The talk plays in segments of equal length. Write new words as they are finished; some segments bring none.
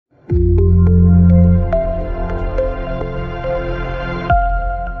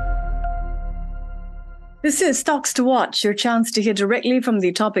This is Stocks to Watch, your chance to hear directly from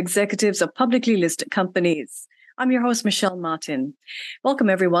the top executives of publicly listed companies. I'm your host, Michelle Martin. Welcome,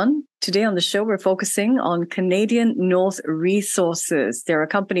 everyone. Today on the show, we're focusing on Canadian North Resources. They're a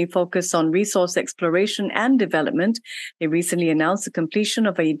company focused on resource exploration and development. They recently announced the completion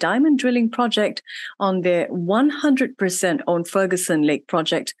of a diamond drilling project on their 100% owned Ferguson Lake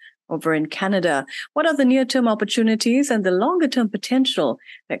project over in Canada. What are the near-term opportunities and the longer-term potential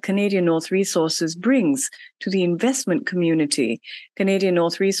that Canadian North Resources brings to the investment community? Canadian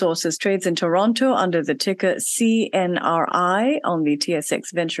North Resources trades in Toronto under the ticker CNRI on the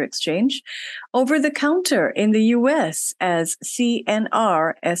TSX Venture Exchange, over the counter in the US as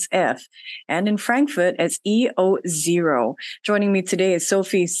CNRSF, and in Frankfurt as EO0. Joining me today is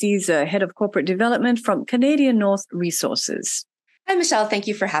Sophie Caesar, Head of Corporate Development from Canadian North Resources. Hi, Michelle. Thank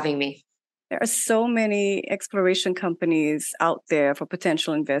you for having me. There are so many exploration companies out there for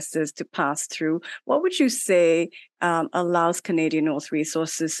potential investors to pass through. What would you say allows Canadian North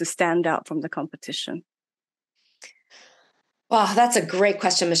Resources to stand out from the competition? Wow, that's a great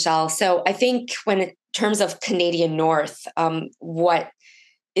question, Michelle. So I think in terms of Canadian North, what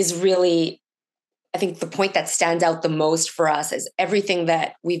is really, I think the point that stands out the most for us is everything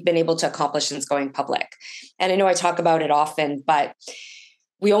that we've been able to accomplish since going public. And I know I talk about it often, but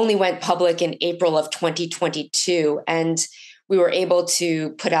we only went public in April of 2022, and we were able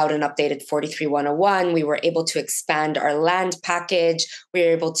to put out an updated 43-101. We were able to expand our land package. We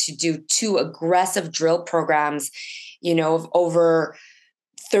were able to do 2 aggressive drill programs, of over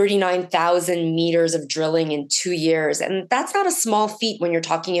 39,000 meters of drilling in 2 years. And that's not a small feat when you're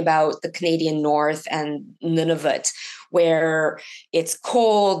talking about the Canadian North and Nunavut, where it's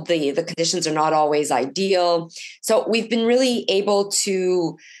cold, the conditions are not always ideal. So we've been really able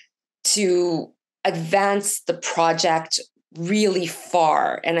to advance the project really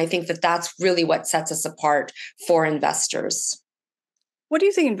far. And I think that that's really what sets us apart for investors. What do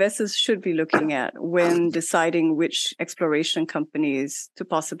you think investors should be looking at when deciding which exploration companies to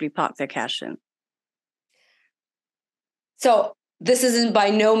possibly park their cash in? So this isn't by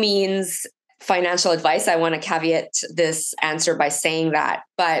no means financial advice. I want to caveat this answer by saying that.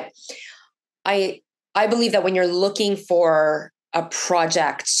 But I believe that when you're looking for a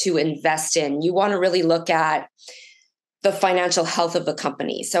project to invest in, you want to really look at the financial health of the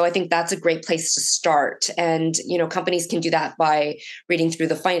company. So I think that's a great place to start. And, companies can do that by reading through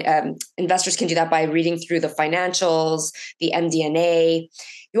investors can do that by reading through the financials, the MD&A.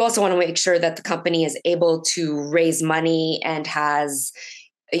 You also want to make sure that the company is able to raise money and has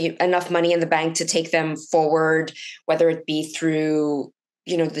enough money in the bank to take them forward, whether it be through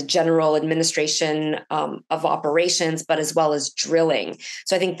the general administration of operations, but as well as drilling.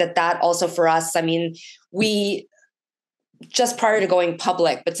 So I think that also for us, we just prior to going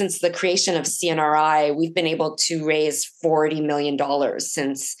public, but since the creation of CNRI, we've been able to raise $40 million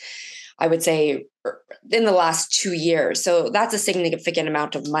since, I would say, in the last 2 years. So that's a significant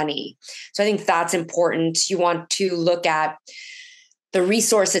amount of money. So I think that's important. You want to look at the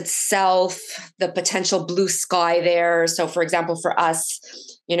resource itself, the potential blue sky there. So for example, for us,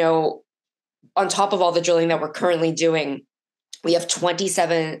 on top of all the drilling that we're currently doing, we have 24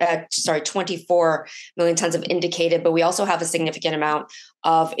 million tons of indicated, but we also have a significant amount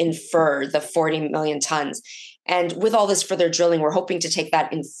of inferred, the 40 million tons. And with all this further drilling, we're hoping to take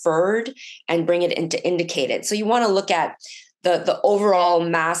that inferred and bring it into indicated. So you want to look at the overall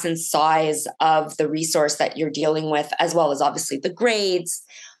mass and size of the resource that you're dealing with, as well as obviously the grades.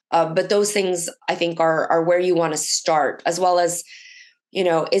 But those things, I think, are where you want to start, as well as,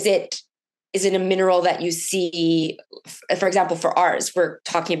 is it a mineral that you see, for example, for ours, we're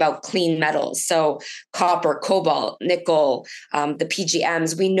talking about clean metals. So copper, cobalt, nickel, the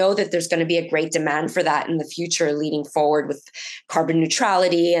PGMs. We know that there's going to be a great demand for that in the future, leading forward with carbon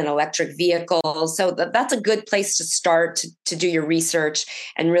neutrality and electric vehicles. So that's a good place to start to do your research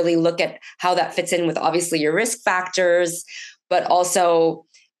and really look at how that fits in with obviously your risk factors, but also,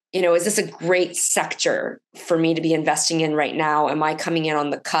 is this a great sector for me to be investing in right now? Am I coming in on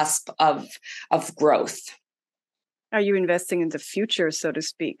the cusp of growth? Are you investing in the future, so to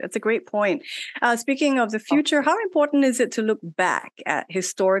speak? That's a great point. Speaking of the future, how important is it to look back at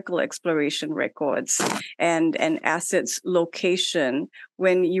historical exploration records and assets location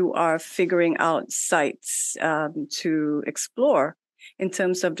when you are figuring out sites to explore in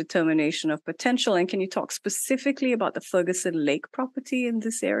terms of determination of potential? And can you talk specifically about the Ferguson Lake property in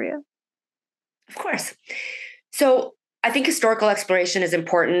this area? Of course. So I think historical exploration is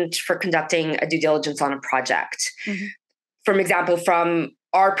important for conducting a due diligence on a project. Mm-hmm. For example, from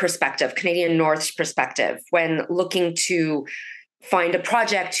our perspective, Canadian North's perspective, when looking to find a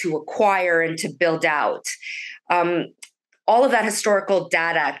project to acquire and to build out. All of that historical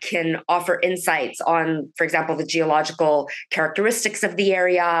data can offer insights on, for example, the geological characteristics of the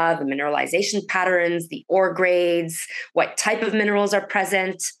area, the mineralization patterns, the ore grades, what type of minerals are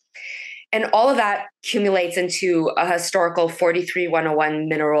present. And all of that accumulates into a historical 43101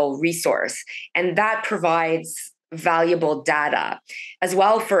 mineral resource. And that provides valuable data as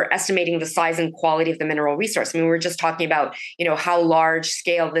well for estimating the size and quality of the mineral resource. I mean, we were just talking about, how large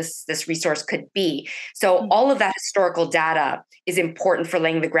scale this resource could be. So all of that historical data is important for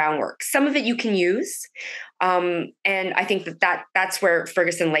laying the groundwork. Some of it you can use. And I think that's where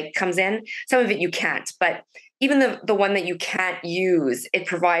Ferguson Lake comes in. Some of it you can't, but even the one that you can't use, it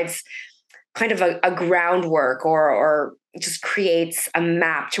provides kind of a groundwork or just creates a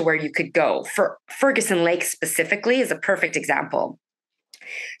map to where you could go. For Ferguson Lake specifically is a perfect example.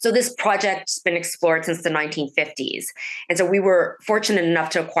 So this project's been explored since the 1950s. And so we were fortunate enough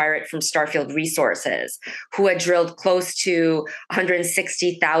to acquire it from Starfield Resources, who had drilled close to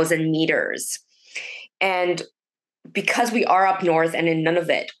 160,000 meters. And because we are up north and in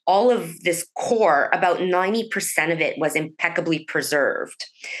Nunavut, all of this core, about 90% of it was impeccably preserved.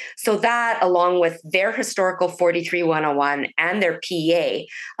 So that, along with their historical 43101 and their PEA,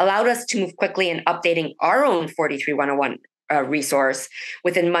 allowed us to move quickly in updating our own 43101 resource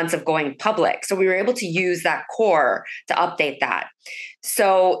within months of going public. So we were able to use that core to update that.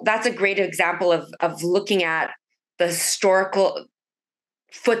 So that's a great example of looking at the historical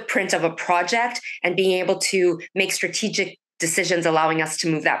footprint of a project and being able to make strategic decisions, allowing us to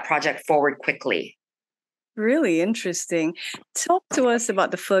move that project forward quickly. Really interesting. Talk to us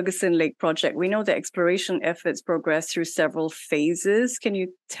about the Ferguson Lake project. We know the exploration efforts progress through several phases. Can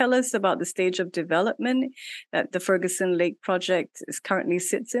you tell us about the stage of development that the Ferguson Lake project currently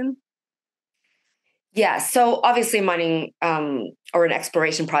sits in? Yeah, so obviously mining or an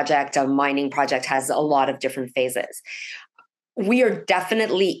exploration project, a mining project has a lot of different phases. We are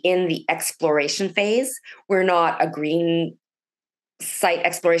definitely in the exploration phase. We're not a green site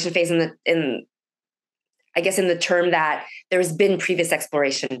exploration phase in the term that there's been previous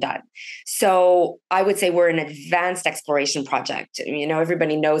exploration done. So I would say we're an advanced exploration project.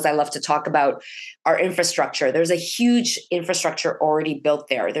 Everybody knows I love to talk about our infrastructure. There's a huge infrastructure already built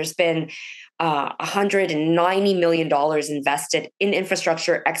there. There's been $190 million invested in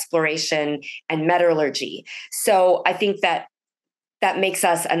infrastructure, exploration, and metallurgy. So I think that makes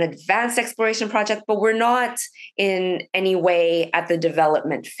us an advanced exploration project, but we're not in any way at the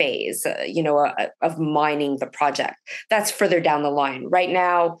development phase, of mining the project. That's further down the line. Right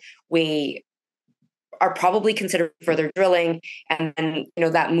now, we are probably considering further drilling, and then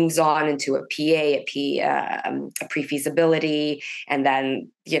that moves on into a PA, a pre-feasibility, and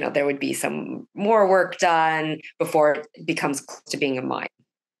then there would be some more work done before it becomes close to being a mine.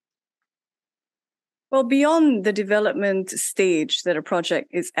 Well, beyond the development stage that a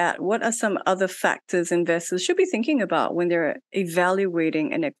project is at, what are some other factors investors should be thinking about when they're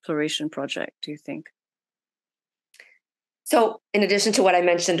evaluating an exploration project, do you think? So in addition to what I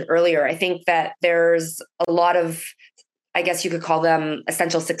mentioned earlier, I think that there's a lot of, I guess you could call them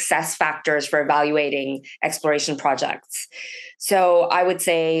essential success factors for evaluating exploration projects. So I would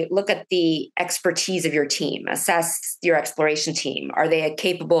say, look at the expertise of your team, assess your exploration team. Are they a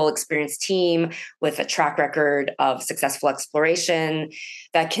capable, experienced team with a track record of successful exploration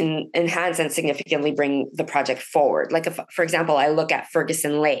that can enhance and significantly bring the project forward? Like, for example, I look at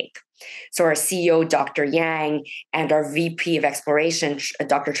Ferguson Lake. So our CEO, Dr. Yang, and our VP of exploration,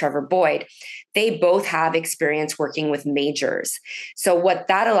 Dr. Trevor Boyd, they both have experience working with majors. So what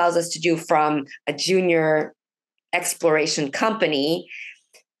that allows us to do from a junior exploration company,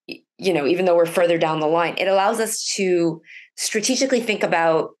 even though we're further down the line, it allows us to strategically think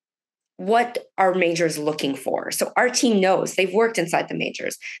about what are majors looking for. So our team knows, they've worked inside the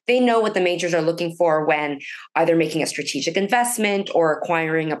majors. They know what the majors are looking for when either making a strategic investment or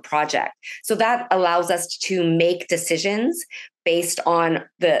acquiring a project. So that allows us to make decisions based on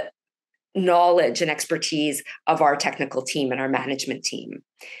the knowledge and expertise of our technical team and our management team.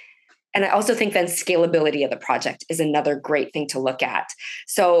 And I also think then scalability of the project is another great thing to look at.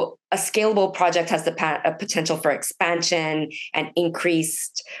 So a scalable project has the potential for expansion and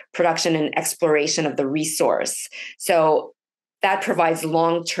increased production and exploration of the resource. So that provides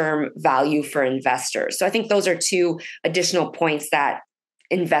long-term value for investors. So I think those are two additional points that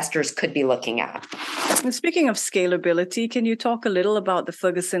investors could be looking at. And speaking of scalability, can you talk a little about the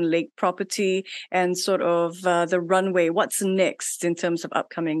Ferguson Lake property and sort of the runway? What's next in terms of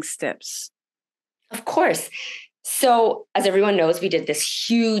upcoming steps? Of course. So as everyone knows, we did this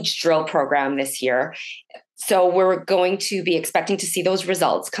huge drill program this year. So we're going to be expecting to see those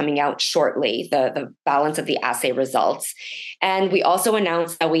results coming out shortly, the balance of the assay results. And we also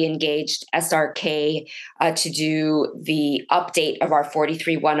announced that we engaged SRK to do the update of our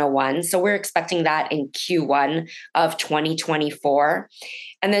 43101. So we're expecting that in Q1 of 2024.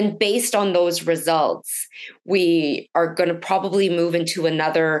 And then based on those results, we are going to probably move into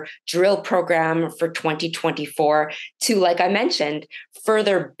another drill program for 2024 to, like I mentioned,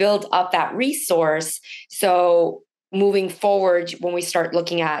 further build up that resource. So moving forward, when we start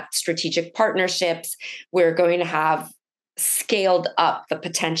looking at strategic partnerships, we're going to have scaled up the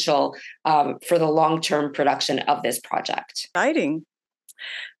potential for the long-term production of this project. Exciting.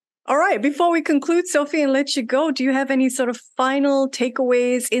 All right. Before we conclude, Sophie, and let you go, do you have any sort of final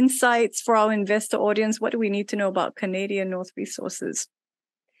takeaways, insights for our investor audience? What do we need to know about Canadian North Resources?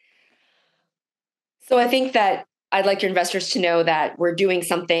 So I think that I'd like your investors to know that we're doing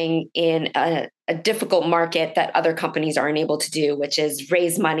something in a difficult market that other companies aren't able to do, which is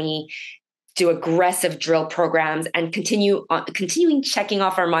raise money, do aggressive drill programs, and continuing checking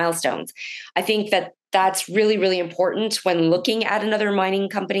off our milestones. I think that that's really, really important when looking at another mining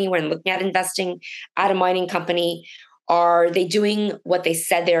company, when looking at investing at a mining company. Are they doing what they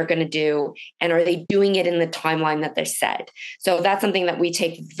said they are going to do? And are they doing it in the timeline that they said? So that's something that we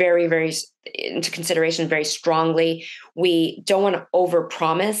take very, very into consideration very strongly. We don't want to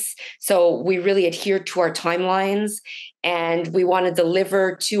overpromise. So we really adhere to our timelines, and we want to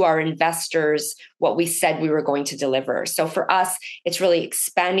deliver to our investors what we said we were going to deliver. So for us, it's really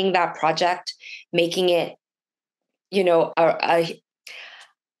expanding that project, making it,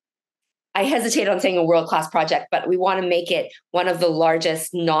 I hesitate on saying a world-class project, but we want to make it one of the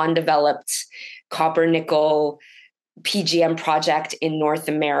largest non-developed copper nickel PGM project in North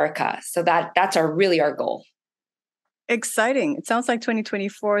America. So that's really our goal. Exciting. It sounds like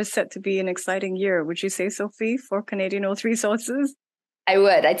 2024 is set to be an exciting year. Would you say, Sophie, for Canadian North Resources? I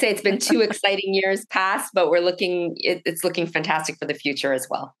would. I'd say it's been 2 exciting years past, but it's looking fantastic for the future as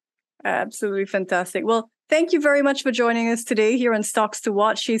well. Absolutely fantastic. Well, thank you very much for joining us today here on Stocks to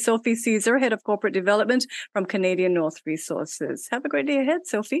Watch. She's Sophie Caesar, Head of Corporate Development from Canadian North Resources. Have a great day ahead,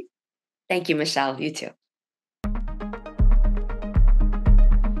 Sophie. Thank you, Michelle. You too.